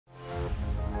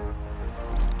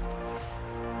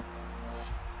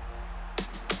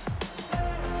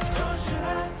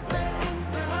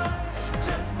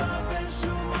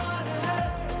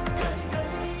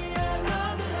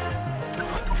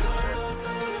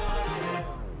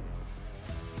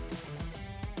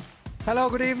Hello,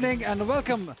 good evening and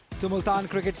welcome to Multan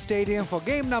Cricket Stadium for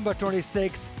game number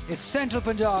 26. It's Central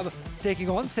Punjab taking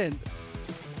on Sindh.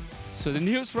 So the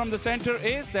news from the centre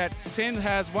is that Sindh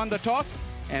has won the toss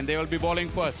and they will be bowling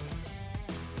first.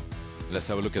 Let's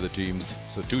have a look at the teams.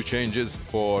 So two changes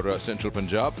for Central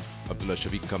Punjab. Abdullah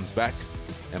Shafiq comes back.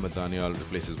 Ahmed Danial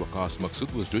replaces Waqas Maqsood,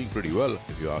 who was doing pretty well,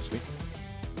 if you ask me.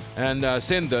 And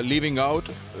Sindh leaving out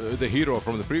the hero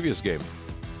from the previous game.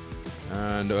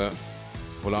 And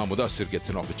Ghulam Mudassir gets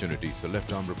an opportunity. So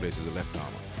left arm replaces the left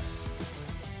arm.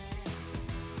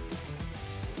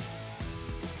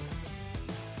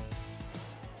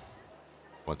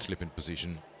 One slip in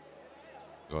position.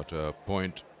 Got a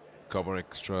point, cover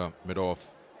extra, mid-off,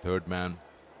 third man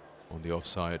on the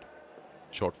offside.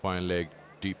 Short fine leg,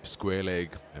 deep square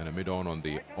leg, and a mid-on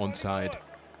the onside.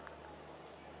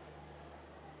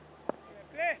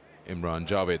 Imran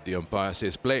Javed, the umpire,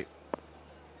 says play.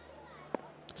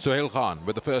 Sohail Khan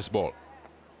with the first ball.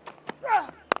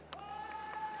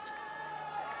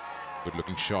 Good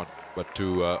looking shot, but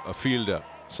to a fielder,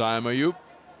 Saim Ayub,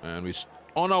 and we're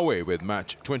on our way with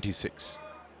match 26.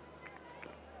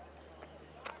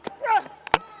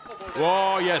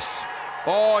 Oh yes,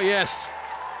 oh yes.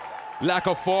 Lack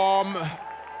of form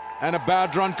and a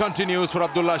bad run continues for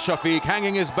Abdullah Shafiq,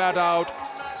 hanging his bat out,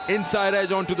 inside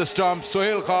edge onto the stump.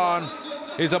 Sohail Khan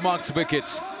is amongst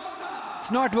wickets. It's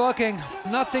not working.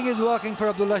 Nothing is working for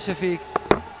Abdullah Shafiq.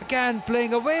 Again,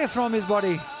 playing away from his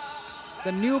body.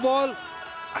 The new ball,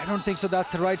 I don't think so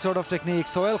that's the right sort of technique.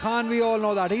 Sohail Khan, we all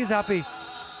know that. He's happy.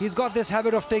 He's got this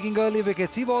habit of taking early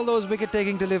wickets. See all those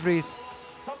wicket-taking deliveries.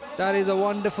 That is a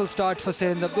wonderful start for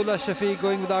Sindh. Abdullah Shafiq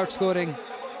going without scoring.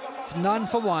 It's none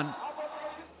for one.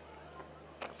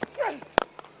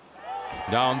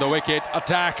 Down the wicket,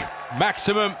 attack,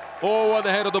 maximum, over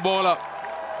the head of the bowler.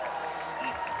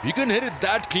 If you can hit it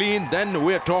that clean, then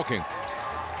we're talking.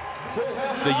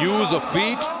 The use of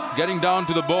feet, getting down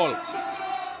to the ball.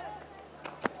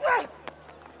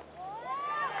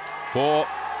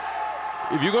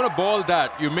 If you're going to bowl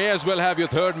that, you may as well have your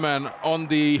third man on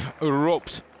the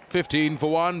ropes. 15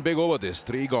 for one, big over this,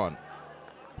 3 gone.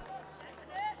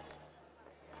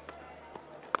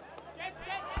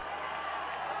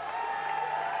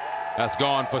 That's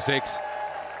gone for 6.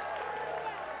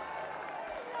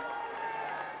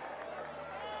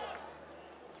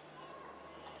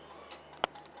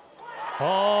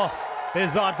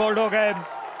 इस बार bold हो गए,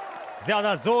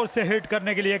 ज्यादा जोर से hit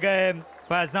करने के लिए गए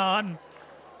फैजान,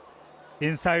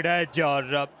 इनसाइड एज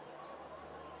और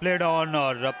प्लेड ऑन,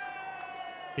 और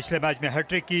पिछले मैच में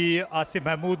हैट्रिक की आसिफ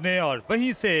महमूद ने, और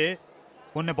वहीं से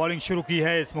उन्होंने बॉलिंग शुरू की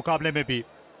है इस मुकाबले में भी।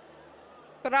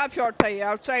 खराब शॉट था ये,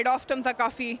 आउटसाइड ऑफ स्टंप था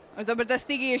काफी, और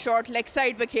जबरदस्ती की ये शॉट लेग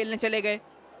साइड पे खेलने चले गए।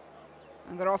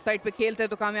 अगर ऑफ साइड पे खेलते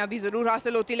तो कामयाबी जरूर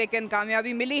हासिल होती, लेकिन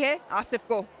कामयाबी मिली है आसिफ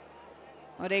को।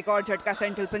 और एक और झटका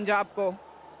सेंट्रल पंजाब को।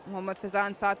 मोहम्मद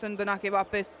फैजान 7 रन बना के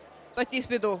वापस 25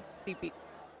 पे 2 सीपी।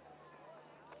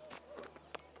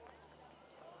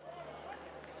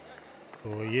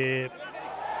 तो ये,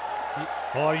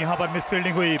 और यहाँ पर मिस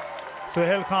फील्डिंग हुई।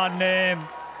 सोहेल खान ने,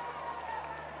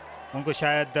 उनको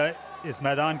शायद इस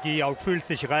मैदान की आउटफील्ड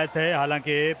से शिकायत है,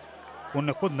 हालांकि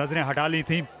उन्होंने खुद नजरें हटा ली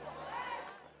थी।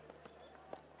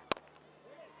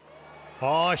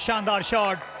 और शानदार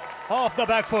शॉट ऑफ द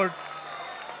बैकफुट,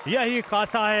 यही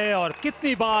खासा है, और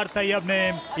कितनी बार तैयब ने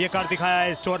ये कर दिखाया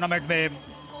है इस टूर्नामेंट में।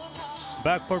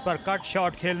 बैकफुट पर कट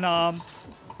शॉट खेलना,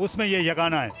 उसमें ये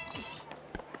यगाना है।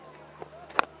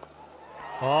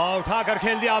 और उठाकर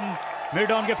खेल दिया,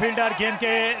 मिड ऑन के फील्डर गेंद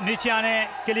के नीचे आने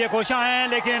के लिए कोशिश हैं,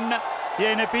 लेकिन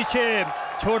ये इन्हें पीछे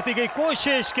छोड़ती गई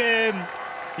कोशिश के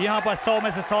यहाँ पर 100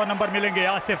 में से 100 नंबर मिलेंगे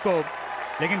आसिफ को,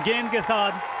 लेकिन गेंद के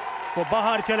साथ वो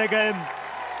बाहर चले गए।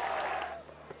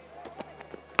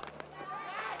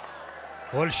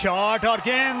 फुल शॉट और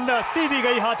गेंद सीधी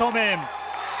गई हाथों में,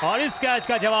 और इस कैच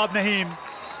का जवाब नहीं।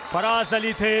 फराज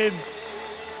अली थे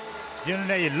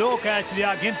जिन्होंने ये लो कैच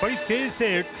लिया। गेंद बड़ी तेज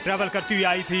से ट्रेवल करती हुई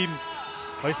आई थी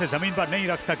और इसे जमीन पर नहीं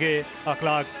रख सके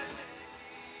अखलाक।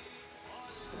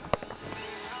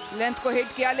 लेंथ को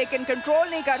हिट किया लेकिन कंट्रोल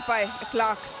नहीं कर पाए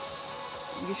अखलाक।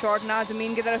 ये शॉट ना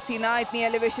जमीन की तरफ थी ना इतनी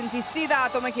एलिवेशन थी, सीधा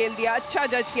हाथों में खेल दिया। अच्छा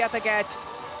जज किया था कैच।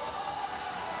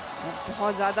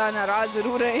 बहुत ज्यादा नाराज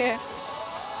जरूर रहे हैं,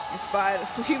 इस बार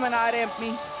खुशी मना रहे हैं अपनी।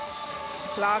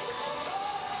 अखलाक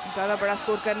ज्यादा बड़ा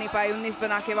स्कोर कर नहीं पाए, 19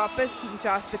 बना के वापस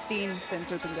 49 पे 3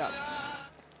 सेंट्रल पंजाब।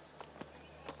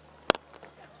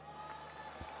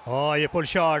 ये पुल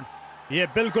शॉट, ये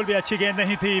बिल्कुल भी अच्छी गेंद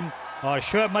नहीं थी, और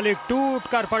शोएब मलिक टूट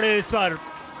कर पड़े इस पर,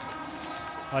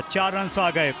 और 4 रन आ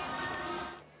गए।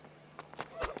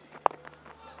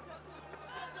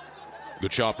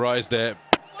 Good sharp rise there.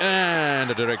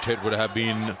 And a direct hit would have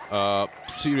been a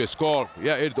serious call.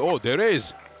 Yeah, oh, there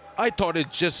is. I thought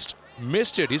it just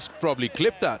missed it. He's probably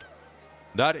clipped that.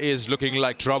 That is looking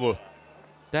like trouble.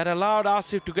 That allowed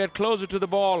Asif to get closer to the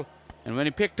ball. And when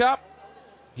he picked up,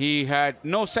 he had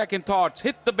no second thoughts.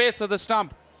 Hit the base of the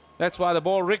stump. That's why the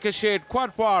ball ricocheted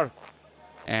quite far.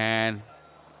 And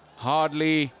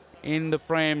hardly in the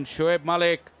frame. Shoaib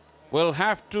Malik will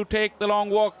have to take the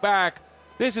long walk back.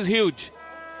 This is huge.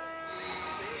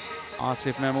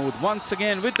 Asif Mahmood once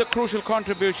again with the crucial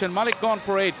contribution. Malik gone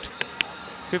for 8.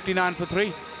 59 for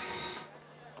 3.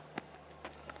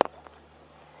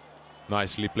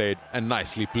 Nicely played and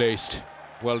nicely placed.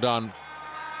 Well done.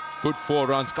 Good 4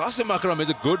 runs. Qasim Akram is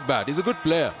a good bat. He's a good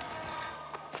player.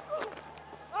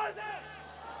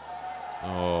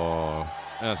 Oh,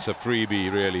 that's a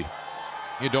freebie, really.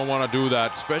 You don't want to do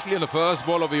that, especially in the first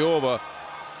ball of the over.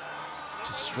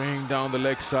 Just straying down the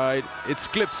leg side. It's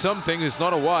clipped something. It's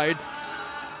not a wide.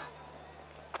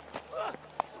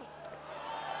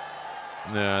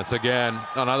 Yeah, it's again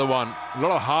another one. A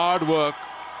lot of hard work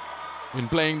in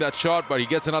playing that shot, but he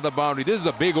gets another boundary. This is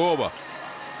a big over.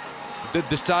 They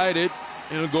decided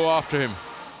it'll go after him.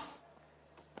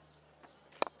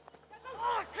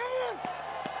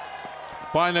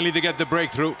 Finally, they get the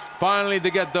breakthrough. Finally,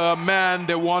 they get the man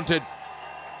they wanted.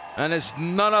 And it's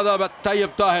none other but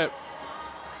Tayyib Tahir,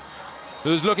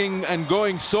 who's looking and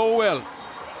going so well.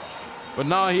 But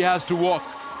now he has to walk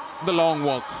the long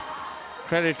walk.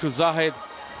 Credit to Zahid.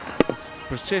 He's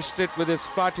persisted with his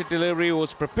spotted delivery,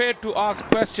 was prepared to ask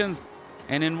questions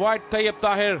and invite Tayyib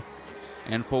Tahir.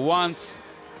 And for once,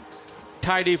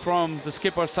 tidy from the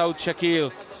skipper Saud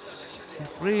Shakil. He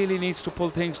really needs to pull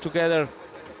things together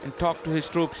and talk to his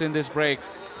troops in this break.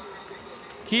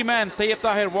 Key man Tayyib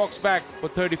Tahir walks back for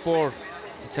 34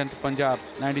 in Central Punjab,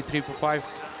 93 for 5.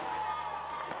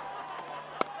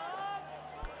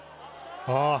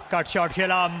 Cut shot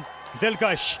खेला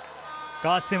दिलकश.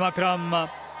 कासिम अकरम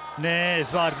ने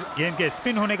इस बार गेंद के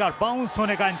spin होने का, bounce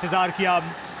होने का इंतजार किया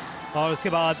और उसके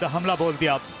बाद हमला बोल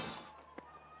दिया.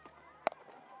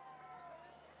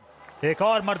 एक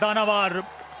और मर्दाना वार.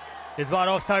 इस बार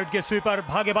ऑफ साइड के स्वीपर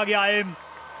भागे भागे आए,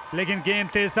 लेकिन गेंद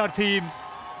तेज सर थी.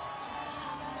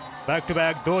 बैक टू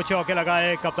बैक 2 चौके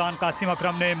लगाए कप्तान कासिम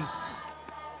अकरम ने.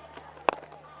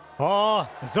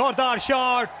 जोरदार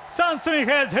शॉट,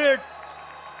 सनसनीखेज हिट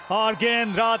और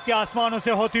गेंद रात के आसमानों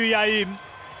से होती हुई आई,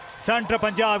 सेंट्रल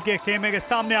पंजाब के खेमे के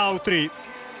सामने आ उतरी.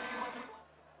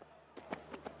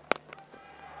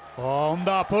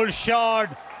 उम्दा पुल शॉट,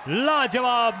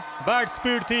 लाजवाब बैट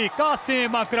स्पीड थी.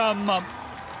 कासिम अकरम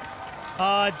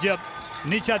आज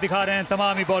नीचा दिखा रहे हैं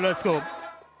तमाम ही बॉलर्स को.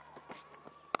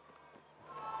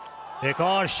 एक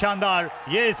और शानदार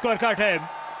ये स्कोर कट है.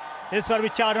 इस पर भी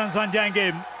 4 रन बन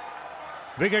जाएंगे.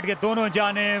 विकेट के दोनों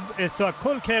जानिब इस वक्त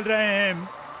खुल खेल रहे हैं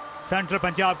सेंट्रल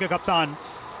पंजाब के कप्तान.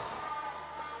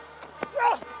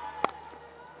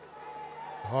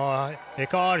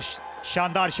 एक और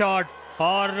शानदार शॉट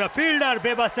और फील्डर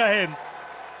बेबस रहे.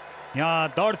 यहाँ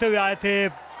दौड़ते हुए आए थे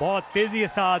बहुत तेजी के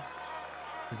साथ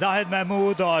जाहिद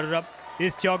महमूद और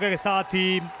इस चौके के साथ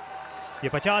ही ये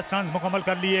 50 रन मुकम्मल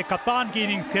कर लिए. कप्तान की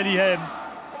इनिंग्स खेली है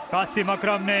कासिम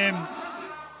अकरम ने.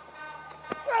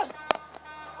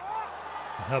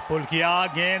 पुल किया,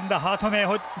 गेंद हाथों में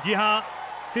हो, जी हाँ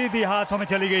सीधी हाथों में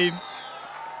चली गई.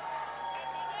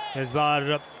 इस बार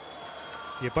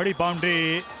ये बड़ी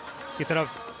बाउंड्री की तरफ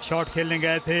शॉट खेलने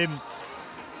गए थे.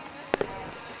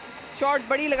 शॉट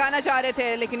बड़ी लगाना चाह रहे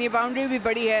थे, लेकिन ये बाउंड्री भी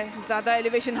बड़ी है, ज़्यादा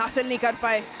एलिवेशन हासिल नहीं कर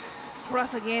पाए. थोड़ा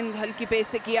सा गेंद हल्की पेस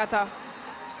से किया था,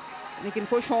 लेकिन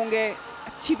खुश होंगे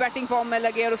अच्छी बैटिंग फॉर्म में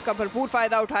लगे और उसका भरपूर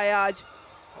फ़ायदा उठाया. आज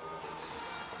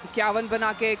 51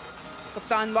 बना के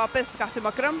कप्तान वापस कासिम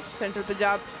अकरम. सेंट्रल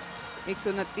पंजाब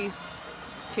 129,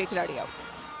 6 खिलाड़ी आउट.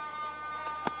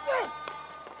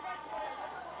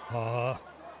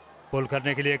 पुल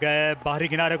करने के लिए गए, बाहरी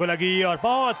किनारे को लगी और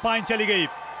बहुत फाइन चली गई.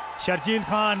 शर्जील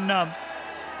खान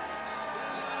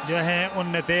जो है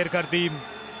उनने देर कर दी.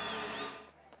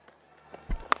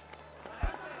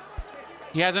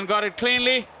 He hasn't got it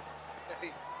cleanly.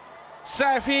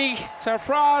 Safi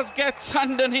Sarfraz gets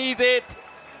underneath it.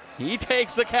 He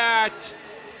takes the catch.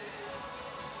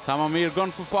 Samamir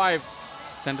gone for 5.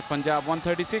 Central Punjab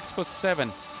 136 for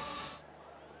 7.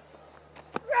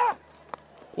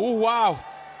 Oh wow.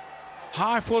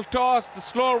 High full toss, the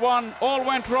slower one, all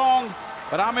went wrong.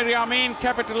 But Amir Yamin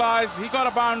capitalized. He got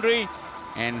a boundary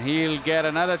and he'll get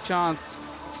another chance.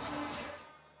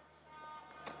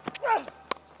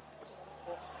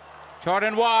 Short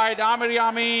and wide, Amir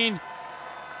Yamin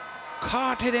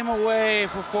carted him away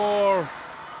for 4.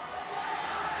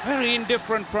 Very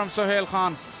indifferent from Sohail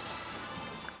Khan.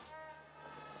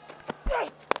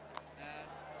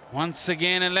 Once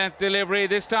again a length delivery.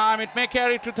 This time it may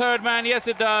carry to third man. Yes,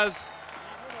 it does.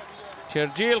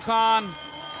 Sharjeel Khan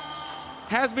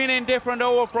has been indifferent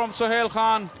over from Sohail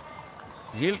Khan.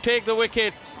 He'll take the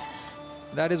wicket.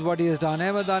 That is what he has done.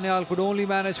 Ahmed Danial could only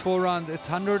manage 4 runs. It's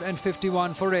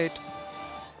 151 for 8.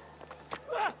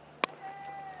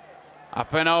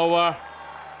 Up and over.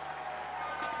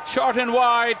 Short and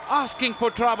wide, asking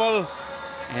for trouble.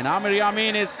 And Amir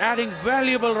Yamin is adding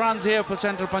valuable runs here for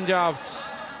Central Punjab.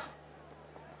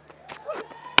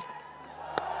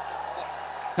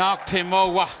 Knocked him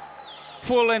over.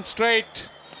 Full and straight.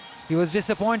 He was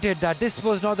disappointed that this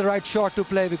was not the right shot to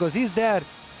play because he's there.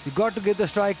 You got to give the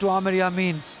strike to Amir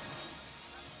Yamin.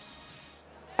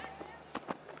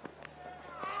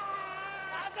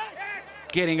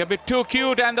 Getting a bit too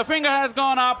cute and the finger has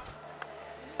gone up.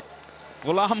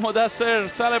 Ghulam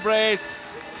Mudassir celebrates.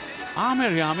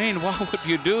 Amir Yamin, why would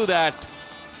you do that?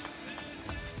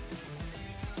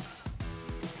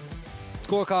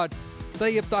 Scorecard.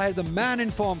 Tayyib Tahir, the man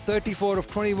in form, 34 of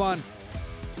 21.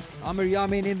 Amir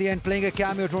Yamin in the end playing a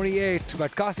cameo, 28.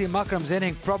 But Qasim Akram's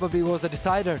inning probably was the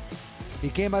decider. He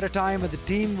came at a time when the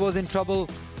team was in trouble,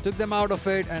 took them out of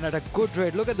it, and at a good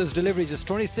rate. Look at those deliveries, just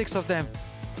 26 of them.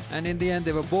 And in the end,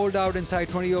 they were bowled out inside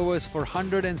 20 overs for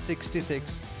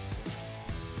 166.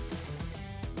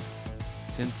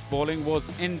 Since bowling was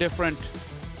indifferent,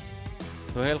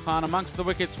 Sohail Khan amongst the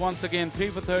wickets once again, 3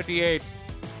 for 38,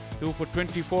 2 for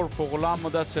 24 for Ghulam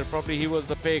Mudassir. Probably he was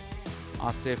the pick.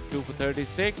 Asif 2 for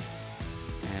 36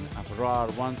 and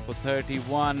Abrar 1 for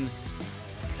 31.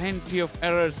 Plenty of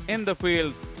errors in the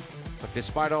field, but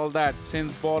despite all that,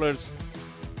 Sindh's bowlers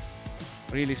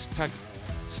really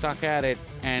stuck at it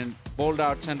and bowled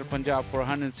out Central Punjab for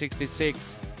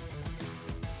 166.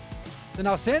 So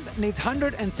now Sindh needs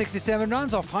 167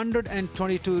 runs of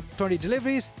 120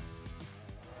 deliveries.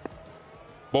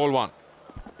 Ball 1.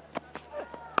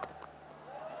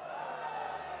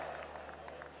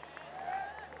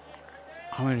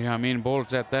 Amir Yamin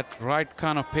bowls at that right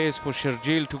kind of pace for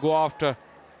Sharjeel to go after.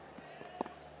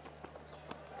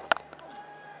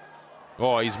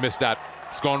 Oh, he's missed that.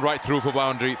 It's gone right through for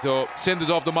boundary. So Sindh is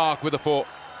off the mark with a 4.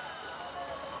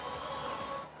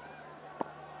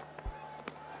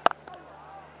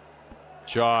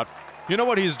 Shot. You know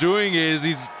what he's doing is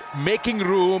he's making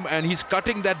room and he's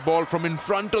cutting that ball from in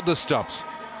front of the stumps.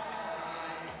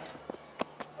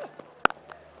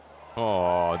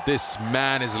 Oh, this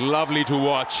man is lovely to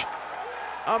watch.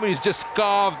 I mean, he's just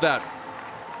carved that.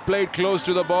 Played close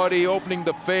to the body, opening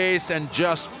the face, and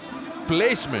just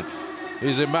placement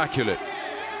is immaculate.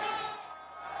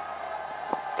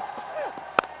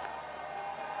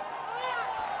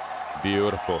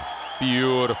 Beautiful,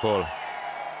 beautiful.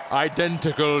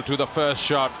 Identical to the first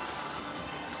shot.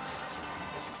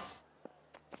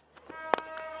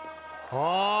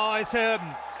 Oh, इसे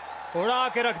उड़ा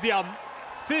के रख दिया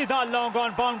सीधा long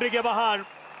on boundary के बाहर.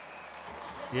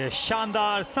 ये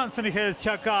शानदार सनसनीखेज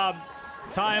छक्का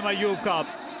साइम अयूब का.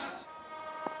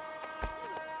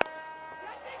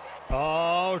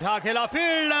 उठा खेला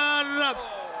फील्डर,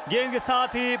 गेंद के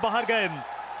साथ ही बाहर गए.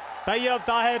 तैयब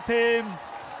ताहिर थे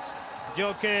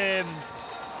जो कि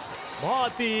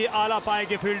बहुत ही आला पाए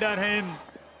के फील्डर हैं.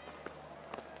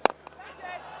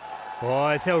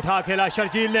 वो ऐसे उठा खेला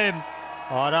शर्जील ने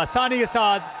और आसानी के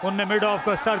साथ उनने मिड ऑफ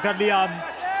को सर कर लिया.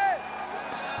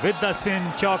 विद द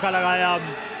स्पिन चौका लगाया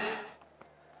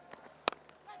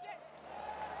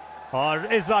और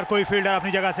इस बार कोई फील्डर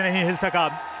अपनी जगह से नहीं हिल सका.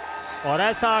 और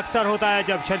ऐसा अक्सर होता है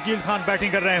जब शर्जील खान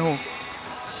बैटिंग कर रहे हों.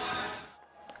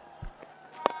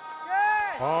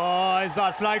 और इस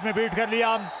बार फ्लाइट में बीट कर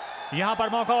लिया. यहां पर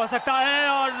मौका हो सकता है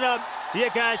और ये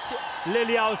कैच ले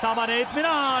लिया उसामा ने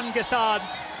इत्मीनान के साथ.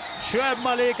 शोएब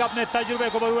मलिक अपने तजुर्बे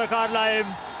को बरूए कार लाए.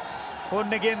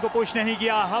 उनने गेंद को पुश नहीं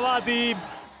किया, हवा दी.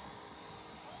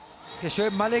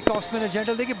 Shoaib Malik off spinner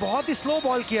gentle, देखिए बहुत ही स्लो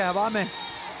बॉल किया हवा में.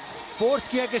 फोर्स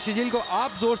किया कि शर्जील को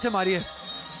आप जोर से मारिए.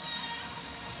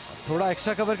 थोड़ा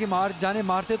एक्स्ट्रा कवर की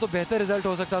मारते तो बेहतर रिजल्ट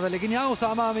हो सकता था, लेकिन यहाँ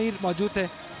उसामा अमीर मौजूद थे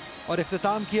और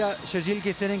इख्तिताम किया शर्जील की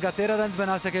इस इनिंग का. 13 रन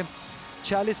बना सके.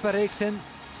 46 पर 1 Sindh.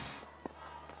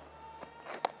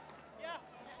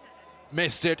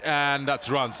 Missed it, and that's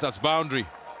runs, that's boundary.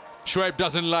 Shoaib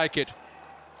doesn't like it.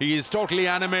 He is totally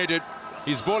animated.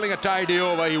 He's bowling a tidy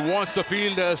over. He wants the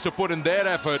fielders to put in their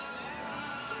effort.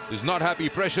 He's not happy.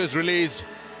 Pressure is released.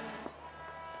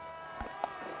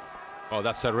 Oh,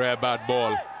 that's a rare bad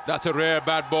ball. That's a rare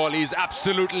bad ball. He's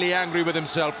absolutely angry with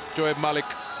himself, Shoaib Malik.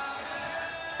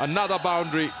 Another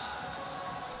boundary.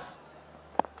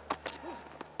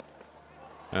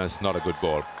 That's not a good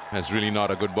ball. That's really not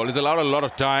a good ball. He's allowed a lot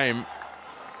of time.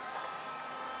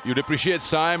 you'd appreciate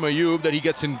Saim Ayub that he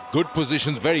gets in good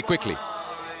positions very quickly.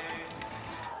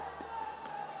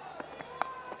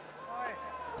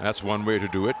 That's one way to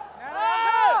do it.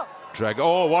 Drag.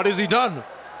 Oh, what has he done?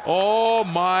 Oh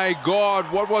my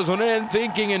God, what was Hunain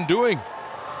thinking and doing?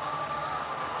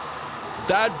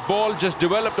 That ball just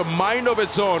developed a mind of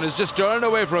its own. It's just turned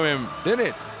away from him, didn't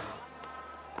it?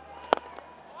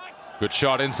 Good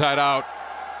shot inside out.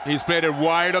 He's played it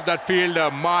wide of that fielder.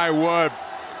 My word.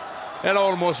 It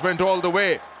almost went all the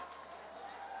way.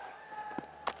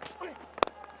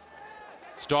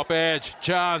 Stop edge,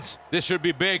 chance. This should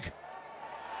be big.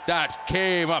 That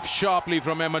came up sharply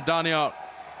from Ahmed Daniel.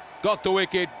 Got the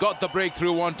wicket, got the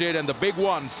breakthrough wanted, and the big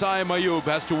one, Saim Ayub,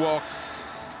 has to walk.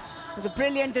 The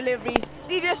brilliant delivery,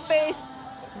 serious pace,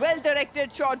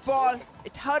 well-directed short ball.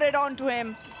 It hurried on to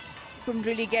him. Couldn't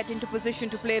really get into position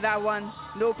to play that one.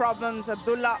 No problems,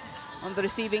 Abdullah on the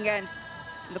receiving end.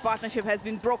 The partnership has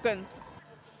been broken.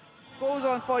 Goes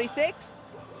on 46,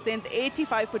 Sindh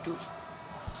 85 for 2.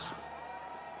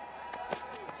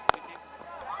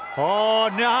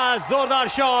 और नहायत जोरदार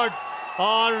shot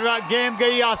और गेंद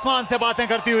गई आसमान से बातें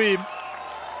करती हुई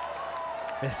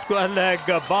स्क्वायर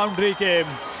लेग बाउंड्री के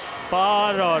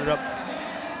पार। और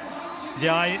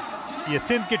जहां ये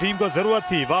सिंध की टीम को जरूरत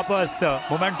थी वापस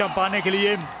मोमेंटम पाने के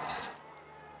लिए।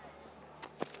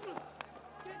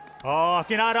 और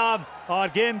किनारा और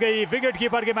गेंद गई विकेट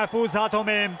कीपर के महफूज हाथों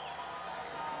में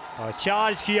और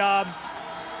चार्ज किया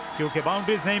क्योंकि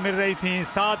बाउंड्रीज नहीं मिल रही थी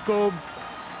 7 को,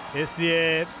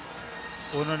 इसलिए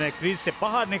उन्होंने क्रीज से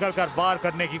बाहर निकलकर वार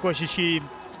करने की कोशिश की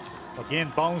और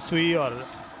गेंद बाउंस हुई। और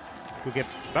क्योंकि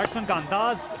बैट्समैन का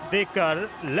अंदाज देखकर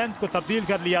लेंथ को तब्दील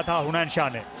कर लिया था हुनैन शाह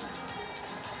ने।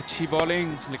 अच्छी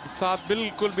बॉलिंग, लेकिन साथ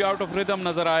बिल्कुल भी आउट ऑफ रिदम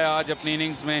नजर आया आज अपनी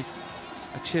इनिंग्स में।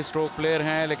 अच्छे स्ट्रोक प्लेयर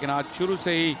हैं लेकिन आज शुरू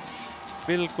से ही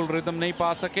बिल्कुल रिदम नहीं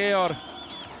पा सके और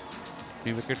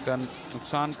अपनी विकेट का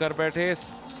नुकसान कर बैठे।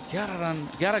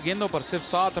 11 गेंदों पर सिर्फ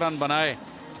 7 रन बनाए।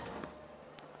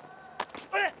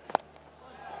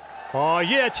 और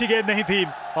ये अच्छी गेंद नहीं थी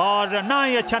और ना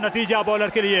ही अच्छा नतीजा बॉलर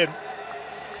के लिए।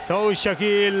 सऊद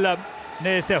शकील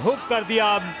ने इसे हुक कर दिया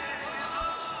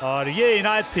और ये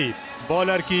इनायत थी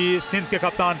बॉलर की सिंध के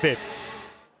कप्तान पे।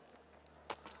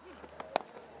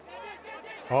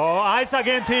 और आहिस्ता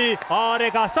गेंद थी और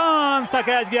एक आसान सा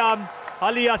कैच गया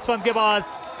अली असफंद के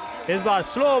पास। इस बार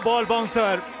स्लो बॉल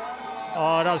बाउंसर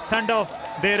और अब सेंड ऑफ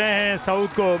दे रहे हैं सऊद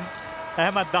को।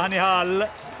 अहमद दानियाल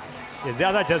ये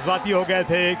ज्यादा जज्बाती हो गए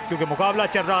थे क्योंकि मुकाबला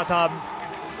चल रहा था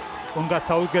उनका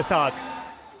सऊद के साथ।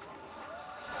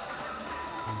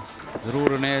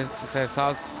 जरूर उन्हें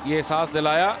ये एहसास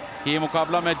दिलाया कि ये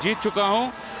मुकाबला मैं जीत चुका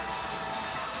हूं,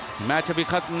 मैच अभी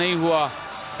खत्म नहीं हुआ।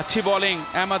 अच्छी बॉलिंग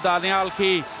अहमद दानियाल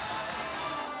की।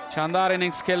 शानदार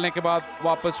इनिंग्स खेलने के बाद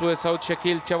वापस हुए सऊद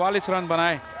शकील। 44 रन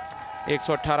बनाए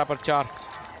 118 पर 4।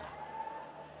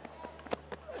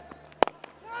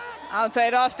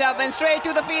 Outside off step and straight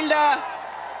to the fielder.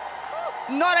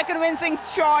 Not a convincing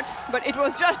shot, but it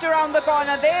was just around the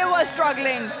corner. They were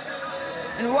struggling.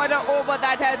 And what an over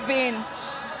that has been.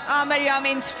 Amir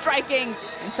Yamin striking.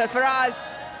 And Sarfaraz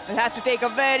will have to take a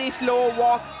very slow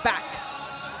walk back.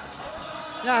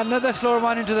 Yeah, another slower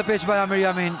one into the pitch by Amir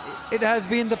Yamin. It has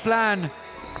been the plan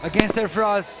against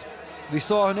Sarfaraz. We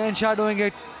saw Hunain Shah doing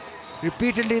it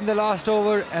repeatedly in the last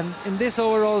over, and in this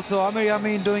over also Amir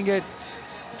Yamin doing it.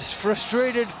 Just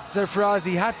frustrated Sarfaraz.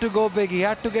 He had to go big, he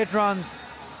had to get runs,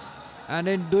 and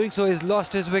in doing so he's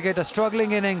lost his wicket. A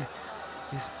struggling inning.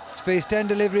 He's faced 10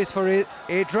 deliveries for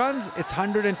 8 runs. It's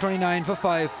 129 for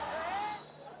 5.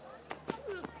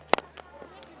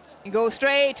 He goes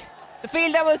straight. The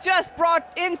fielder was just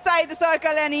brought inside the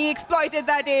circle and he exploited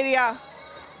that area.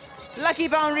 Lucky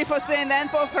boundary for Sindh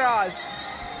and for Faraz.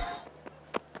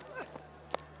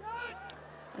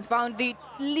 Has found the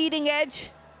leading edge.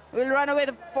 Will run away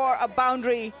for a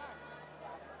boundary.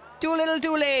 Too little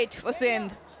too late for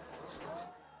Sindh.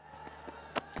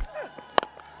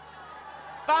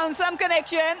 Found some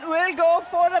connection, will go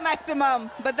for the maximum.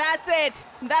 But that's it.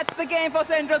 That's the game for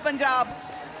Central Punjab.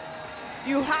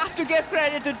 You have to give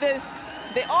credit to this.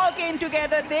 They all came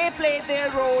together, they played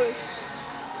their role.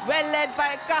 Well led by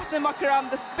Qasim Akram.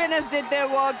 The spinners did their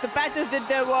work, the batters did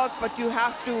their work, but you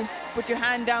have to put your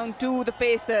hand down to the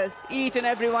pacers, each and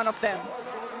every one of them.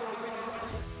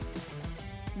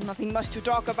 Nothing much to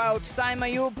talk about. Saim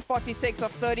Ayub, 46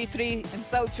 of 33, and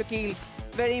Sa'ud Shakil.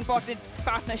 Very important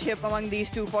partnership among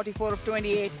these two, 44 of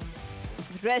 28.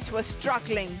 The rest was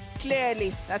struggling,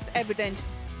 clearly, that's evident.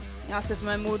 Yasif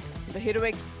Mahmood, the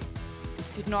heroic,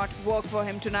 did not work for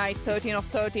him tonight. 13 of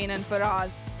 13, and Faraz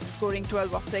scoring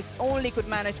 12 of 6. Only could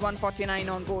manage 149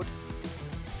 on board.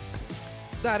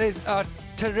 That is a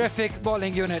terrific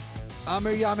bowling unit.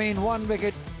 Amir Yamin, 1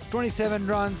 wicket, 27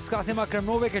 runs. Qasim Akram,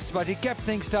 no wickets, but he kept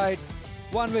things tight.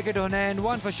 1 wicket on end,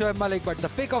 1 for Shoaib Malik. But the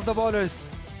pick of the bowlers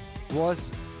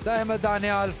was the Ahmed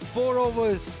Danial. 4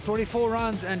 overs, 24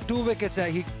 runs and 2 wickets.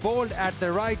 He bowled at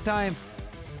the right time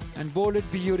and bowled it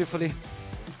beautifully.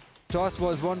 Toss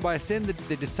was won by Sindh.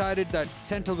 They decided that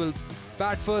Central will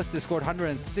bat first. They scored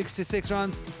 166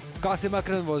 runs. Qasim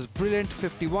Akram was brilliant,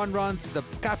 51 runs. The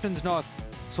captain's knock,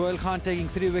 Sohail Khan taking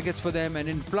 3 wickets for them, and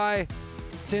in reply,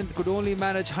 Sindh could only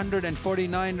manage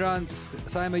 149 runs.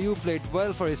 Saim Ayub played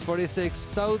well for his 46.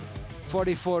 Saud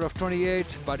 44 of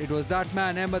 28, but it was that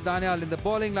man, Ahmed Danial, in the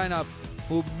bowling lineup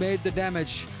who made the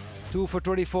damage. 2 for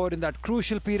 24 in that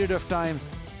crucial period of time.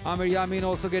 Amir Yamin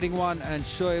also getting 1 and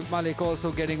Shoaib Malik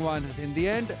also getting 1. In the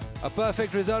end, a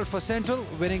perfect result for Central,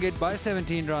 winning it by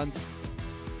 17 runs.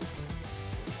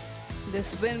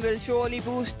 This win will surely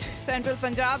boost Central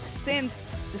Punjab. Sindh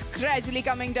is gradually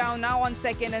coming down, now on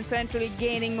second, and Central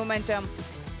gaining momentum.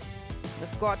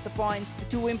 They've got the points, the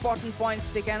 2 important points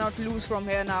they cannot lose from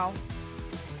here now.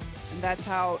 And that's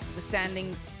how the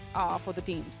standings are for the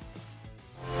teams.